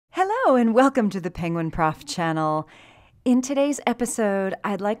Hello and welcome to the Penguin Prof channel. In today's episode,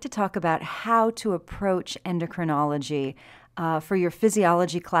 I'd like to talk about how to approach endocrinology for your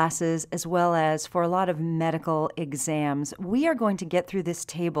physiology classes as well as for a lot of medical exams. We are going to get through this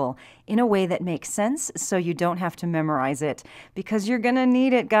table in a way that makes sense so you don't have to memorize it because you're going to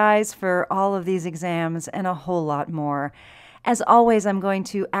need it, guys, for all of these exams and a whole lot more. As always, I'm going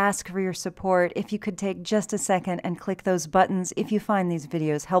to ask for your support. If you could take just a second and click those buttons if you find these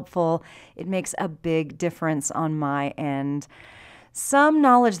videos helpful, it makes a big difference on my end. Some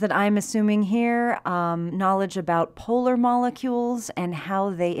knowledge that I'm assuming here, knowledge about polar molecules and how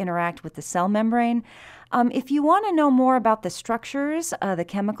they interact with the cell membrane. If you want to know more about the structures, the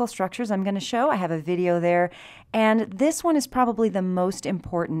chemical structures I'm going to show, I have a video there. And this one is probably the most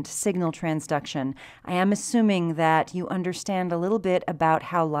important, signal transduction. I am assuming that you understand a little bit about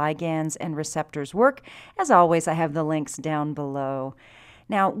how ligands and receptors work. As always, I have the links down below.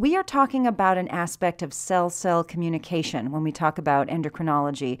 Now, we are talking about an aspect of cell-cell communication when we talk about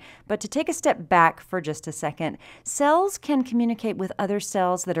endocrinology. But to take a step back for just a second, cells can communicate with other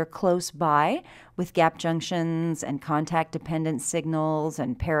cells that are close by with gap junctions and contact-dependent signals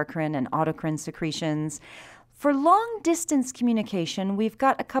and paracrine and autocrine secretions. For long-distance communication, we've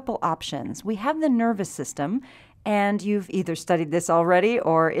got a couple options. We have the nervous system, and you've either studied this already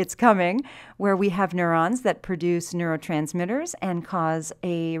or it's coming, where we have neurons that produce neurotransmitters and cause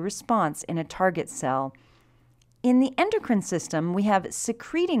a response in a target cell. In the endocrine system, we have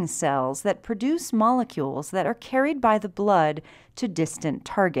secreting cells that produce molecules that are carried by the blood to distant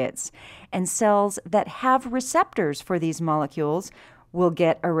targets. And cells that have receptors for these molecules will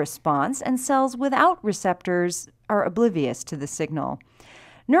get a response, and cells without receptors are oblivious to the signal.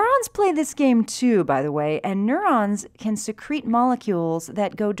 Neurons play this game too, by the way, and neurons can secrete molecules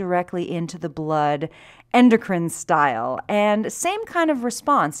that go directly into the blood, endocrine style. And same kind of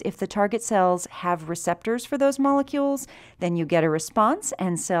response. If the target cells have receptors for those molecules, then you get a response,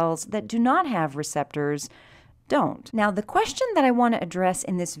 and cells that do not have receptors don't. Now, the question that I want to address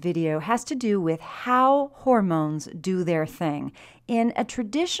in this video has to do with how hormones do their thing. In a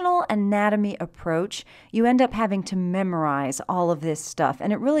traditional anatomy approach, you end up having to memorize all of this stuff,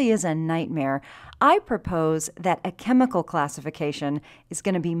 and it really is a nightmare. I propose that a chemical classification is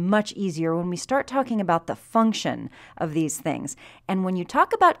going to be much easier when we start talking about the function of these things. And when you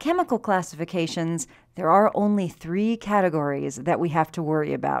talk about chemical classifications, there are only 3 categories that we have to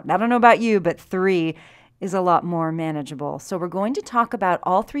worry about. Now, I don't know about you, but 3 is a lot more manageable. So we're going to talk about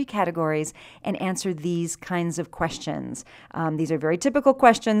all 3 categories and answer these kinds of questions. These are very typical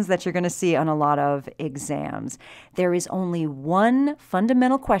questions that you're going to see on a lot of exams. There is only one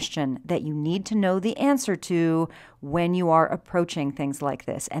fundamental question that you need to know the answer to when you are approaching things like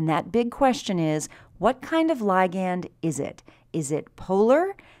this. And that big question is, what kind of ligand is it? Is it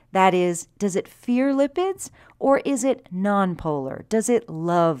polar? That is, does it fear lipids? Or is it nonpolar? Does it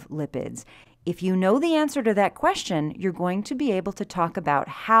love lipids? If you know the answer to that question, you're going to be able to talk about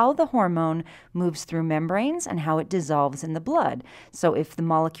how the hormone moves through membranes and how it dissolves in the blood. So if the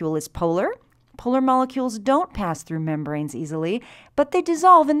molecule is polar, polar molecules don't pass through membranes easily, but they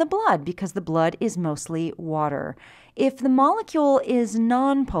dissolve in the blood because the blood is mostly water. If the molecule is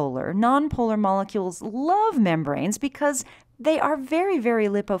nonpolar, nonpolar molecules love membranes because they are very, very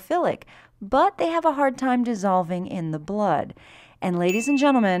lipophilic, but they have a hard time dissolving in the blood. And ladies and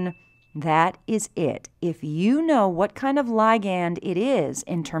gentlemen, that is it. If you know what kind of ligand it is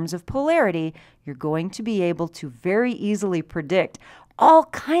in terms of polarity, you're going to be able to very easily predict all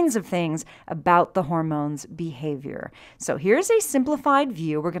kinds of things about the hormone's behavior. So here's a simplified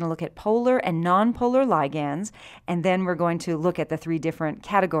view. We're going to look at polar and nonpolar ligands, and then we're going to look at the 3 different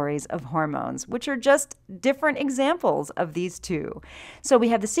categories of hormones, which are just different examples of these 2. So we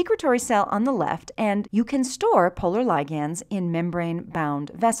have the secretory cell on the left, and you can store polar ligands in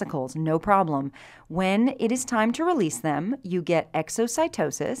membrane-bound vesicles, no problem. When it is time to release them, you get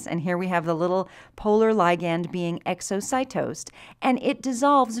exocytosis, and here we have the little polar ligand being exocytosed, and it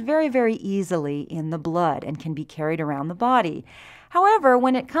dissolves very, very easily in the blood and can be carried around the body. However,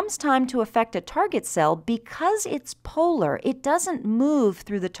 when it comes time to affect a target cell, because it's polar, it doesn't move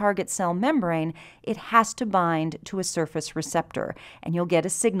through the target cell membrane. It has to bind to a surface receptor, and you'll get a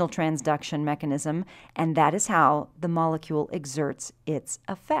signal transduction mechanism, and that is how the molecule exerts its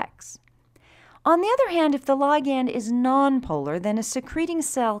effects. On the other hand, if the ligand is nonpolar, then a secreting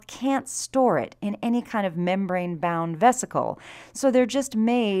cell can't store it in any kind of membrane-bound vesicle. So they're just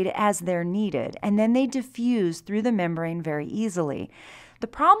made as they're needed, and then they diffuse through the membrane very easily. The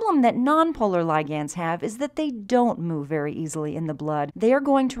problem that nonpolar ligands have is that they don't move very easily in the blood. They are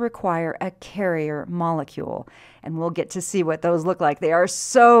going to require a carrier molecule, and we'll get to see what those look like. They are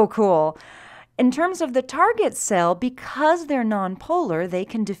so cool. In terms of the target cell, because they're nonpolar, they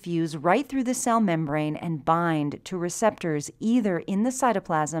can diffuse right through the cell membrane and bind to receptors either in the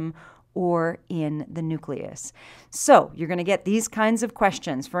cytoplasm or in the nucleus. So you're going to get these kinds of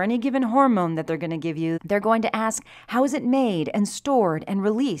questions. For any given hormone that they're going to give you, they're going to ask, how is it made and stored and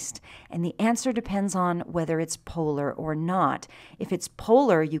released? And the answer depends on whether it's polar or not. If it's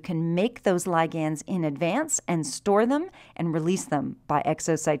polar, you can make those ligands in advance and store them and release them by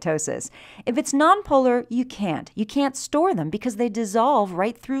exocytosis. If it's nonpolar, you can't. You can't store them because they dissolve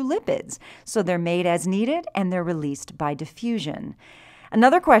right through lipids. So they're made as needed and they're released by diffusion.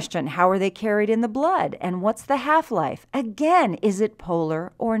 Another question, how are they carried in the blood and what's the half-life? Again, is it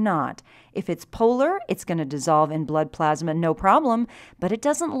polar or not? If it's polar, it's going to dissolve in blood plasma, no problem, but it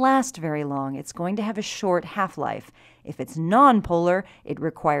doesn't last very long. It's going to have a short half-life. If it's nonpolar, it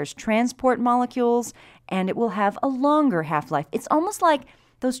requires transport molecules and it will have a longer half-life. It's almost like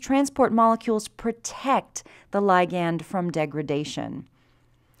those transport molecules protect the ligand from degradation.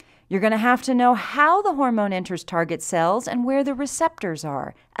 You're going to have to know how the hormone enters target cells and where the receptors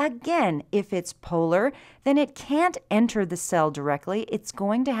are. Again, if it's polar, then it can't enter the cell directly. It's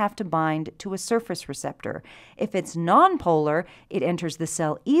going to have to bind to a surface receptor. If it's nonpolar, it enters the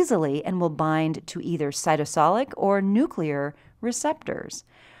cell easily and will bind to either cytosolic or nuclear receptors.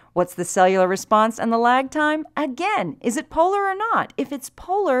 What's the cellular response and the lag time? Again, is it polar or not? If it's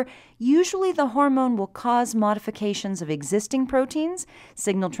polar, usually the hormone will cause modifications of existing proteins.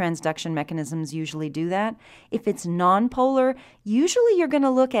 Signal transduction mechanisms usually do that. If it's nonpolar, usually you're going to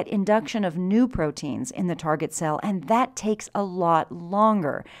look at induction of new proteins in the target cell, and that takes a lot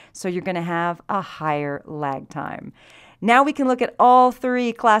longer. So you're going to have a higher lag time. Now we can look at all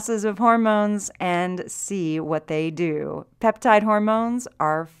three classes of hormones and see what they do. Peptide hormones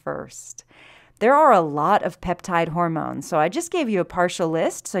are first. There are a lot of peptide hormones, so I just gave you a partial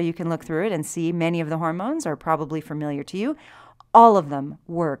list so you can look through it and see many of the hormones are probably familiar to you. All of them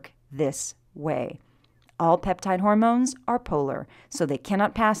work this way. All peptide hormones are polar, so they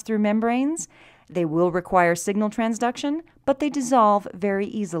cannot pass through membranes. They will require signal transduction, but they dissolve very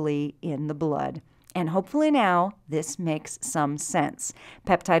easily in the blood. And hopefully now this makes some sense.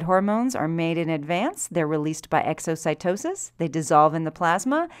 Peptide hormones are made in advance. They're released by exocytosis. They dissolve in the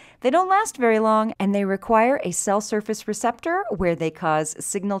plasma. They don't last very long, and they require a cell surface receptor where they cause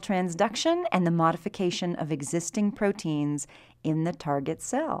signal transduction and the modification of existing proteins in the target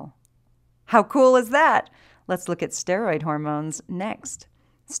cell. How cool is that? Let's look at steroid hormones next.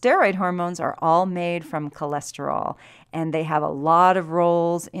 Steroid hormones are all made from cholesterol, and they have a lot of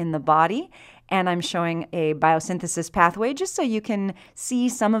roles in the body. And I'm showing a biosynthesis pathway just so you can see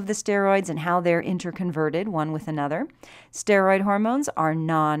some of the steroids and how they're interconverted one with another. Steroid hormones are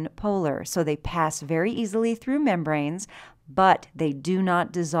non-polar, so they pass very easily through membranes, but they do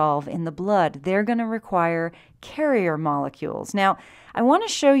not dissolve in the blood. They're going to require carrier molecules. Now, I want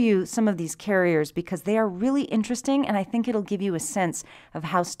to show you some of these carriers because they are really interesting, and I think it'll give you a sense of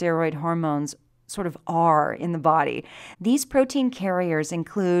how steroid hormones sort of are in the body. These protein carriers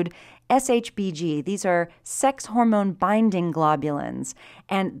include SHBG. These are sex hormone binding globulins,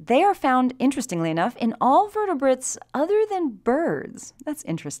 and they are found, interestingly enough, in all vertebrates other than birds. That's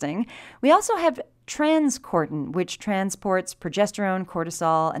interesting. We also have transcortin, which transports progesterone,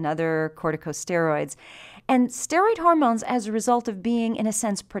 cortisol, and other corticosteroids. And steroid hormones, as a result of being, in a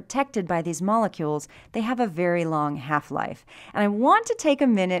sense, protected by these molecules, they have a very long half-life. And I want to take a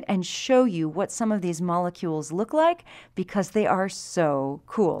minute and show you what some of these molecules look like because they are so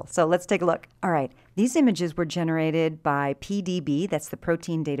cool. So let's take a look. All right, these images were generated by PDB, that's the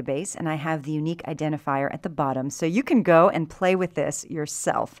protein database, and I have the unique identifier at the bottom. So you can go and play with this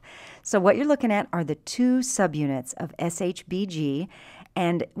yourself. So what you're looking at are the two subunits of SHBG.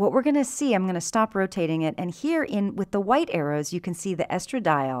 And what we're going to see, I'm going to stop rotating it, and here with the white arrows, you can see the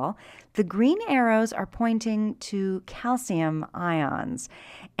estradiol. The green arrows are pointing to calcium ions.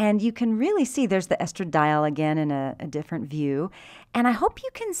 And you can really see there's the estradiol again in a different view. And I hope you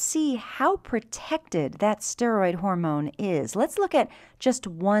can see how protected that steroid hormone is. Let's look at just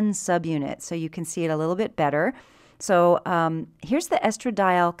one subunit so you can see it a little bit better. So here's the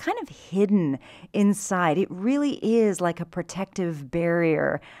estradiol kind of hidden inside. It really is like a protective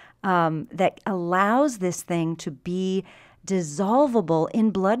barrier that allows this thing to be dissolvable in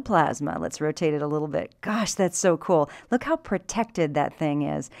blood plasma. Let's rotate it a little bit. Gosh, that's so cool. Look how protected that thing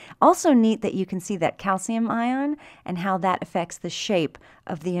is. Also neat that you can see that calcium ion and how that affects the shape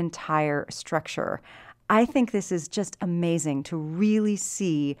of the entire structure. I think this is just amazing to really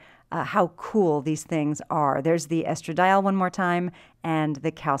see how cool these things are. There's the estradiol one more time and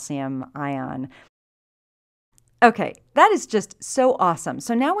the calcium ion. Okay, that is just so awesome.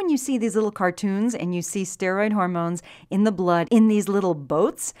 So now when you see these little cartoons and you see steroid hormones in the blood in these little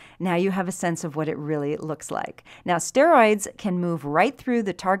boats, now you have a sense of what it really looks like. Now, steroids can move right through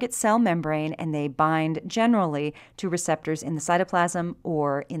the target cell membrane, and they bind generally to receptors in the cytoplasm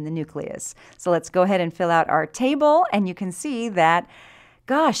or in the nucleus. So let's go ahead and fill out our table, and you can see that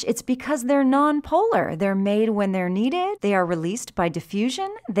gosh, it's because they're nonpolar. They're made when they're needed. They are released by diffusion.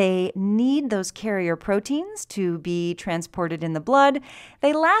 They need those carrier proteins to be transported in the blood.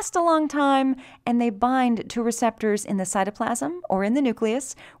 They last a long time, and they bind to receptors in the cytoplasm or in the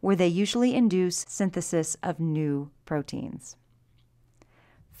nucleus, where they usually induce synthesis of new proteins.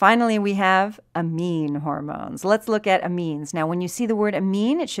 Finally, we have amine hormones. Let's look at amines. Now, when you see the word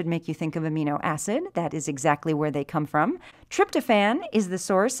amine, it should make you think of amino acid. That is exactly where they come from. Tryptophan is the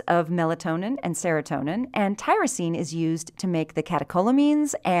source of melatonin and serotonin, and tyrosine is used to make the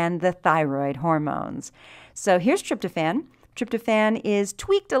catecholamines and the thyroid hormones. So here's tryptophan. Tryptophan is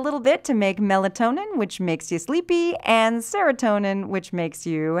tweaked a little bit to make melatonin, which makes you sleepy, and serotonin, which makes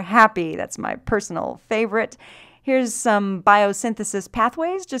you happy. That's my personal favorite. Here's some biosynthesis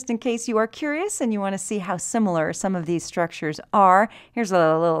pathways, just in case you are curious and you want to see how similar some of these structures are. Here's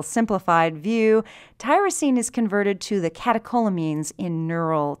a little simplified view. Tyrosine is converted to the catecholamines in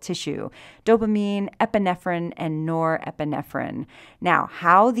neural tissue: dopamine, epinephrine, and norepinephrine. Now,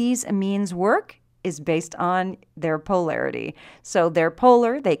 how these amines work is based on their polarity. So they're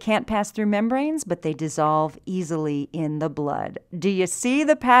polar, they can't pass through membranes, but they dissolve easily in the blood. Do you see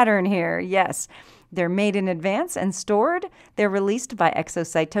the pattern here? Yes. They're made in advance and stored. They're released by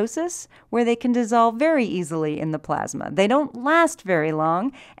exocytosis, where they can dissolve very easily in the plasma. They don't last very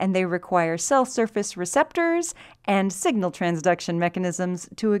long, and they require cell surface receptors and signal transduction mechanisms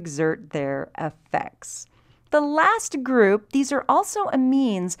to exert their effects. The last group, these are also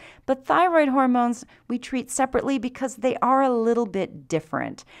amines, but thyroid hormones we treat separately because they are a little bit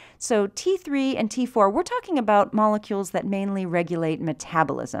different. So T3 and T4, we're talking about molecules that mainly regulate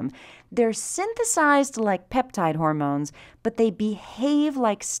metabolism. They're synthesized like peptide hormones, but they behave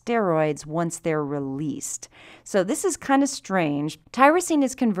like steroids once they're released. So this is kind of strange. Tyrosine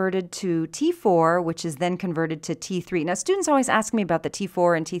is converted to T4, which is then converted to T3. Now, students always ask me about the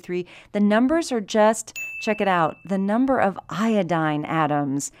T4 and T3. The numbers are just, check it out, the number of iodine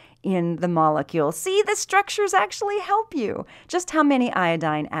atoms in the molecule. See, the structures actually help you. Just how many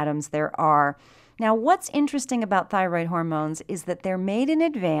iodine atoms there are. Now, what's interesting about thyroid hormones is that they're made in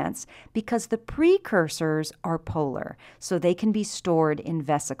advance because the precursors are polar, so they can be stored in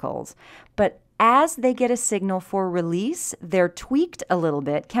vesicles. But as they get a signal for release, they're tweaked a little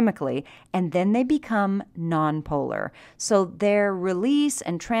bit chemically, and then they become nonpolar. So their release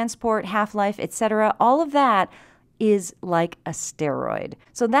and transport, half-life, etc., all of that is like a steroid.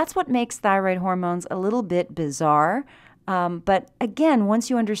 So that's what makes thyroid hormones a little bit bizarre. But again, once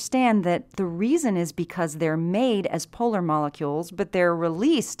you understand that the reason is because they're made as polar molecules, but they're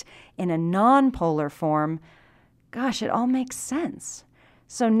released in a nonpolar form, gosh, it all makes sense.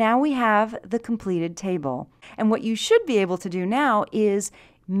 So now we have the completed table. And what you should be able to do now is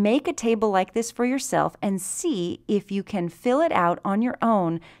make a table like this for yourself and see if you can fill it out on your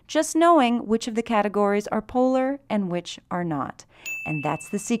own, just knowing which of the categories are polar and which are not. And that's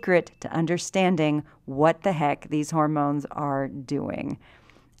the secret to understanding what the heck these hormones are doing.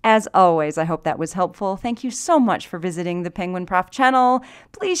 As always, I hope that was helpful. Thank you so much for visiting the Penguin Prof channel.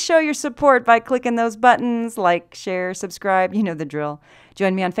 Please show your support by clicking those buttons, like, share, subscribe, you know the drill.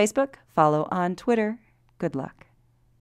 Join me on Facebook, follow on Twitter. Good luck.